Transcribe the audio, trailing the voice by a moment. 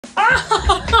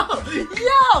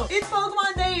Yo! It's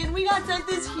Pokemon Day and we got sent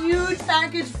this huge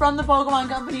package from the Pokemon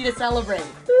Company to celebrate.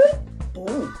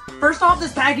 Oh. First off,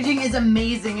 this packaging is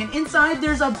amazing, and inside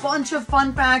there's a bunch of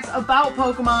fun facts about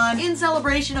Pokemon in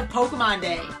celebration of Pokemon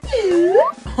Day.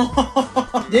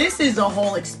 This is a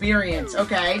whole experience,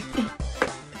 okay?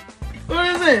 What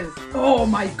is this? Oh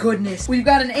my goodness. We've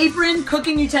got an apron,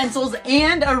 cooking utensils,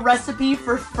 and a recipe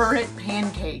for furret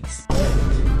pancakes.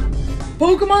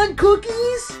 Pokemon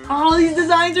cookies? Oh, these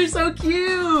designs are so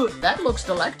cute. That looks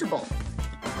delectable.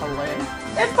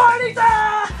 It's party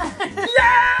time!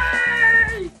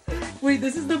 Yay! Wait,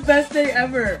 this is the best day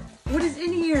ever. What is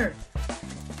in here?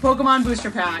 Pokemon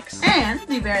booster packs. And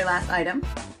the very last item.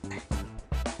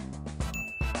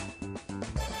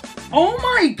 Oh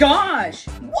my gosh!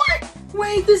 What?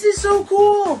 Wait, this is so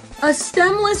cool! A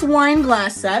stemless wine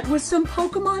glass set with some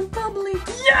Pokemon bubbly.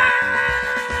 Yay!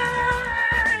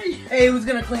 Hey, who's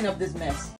gonna clean up this mess?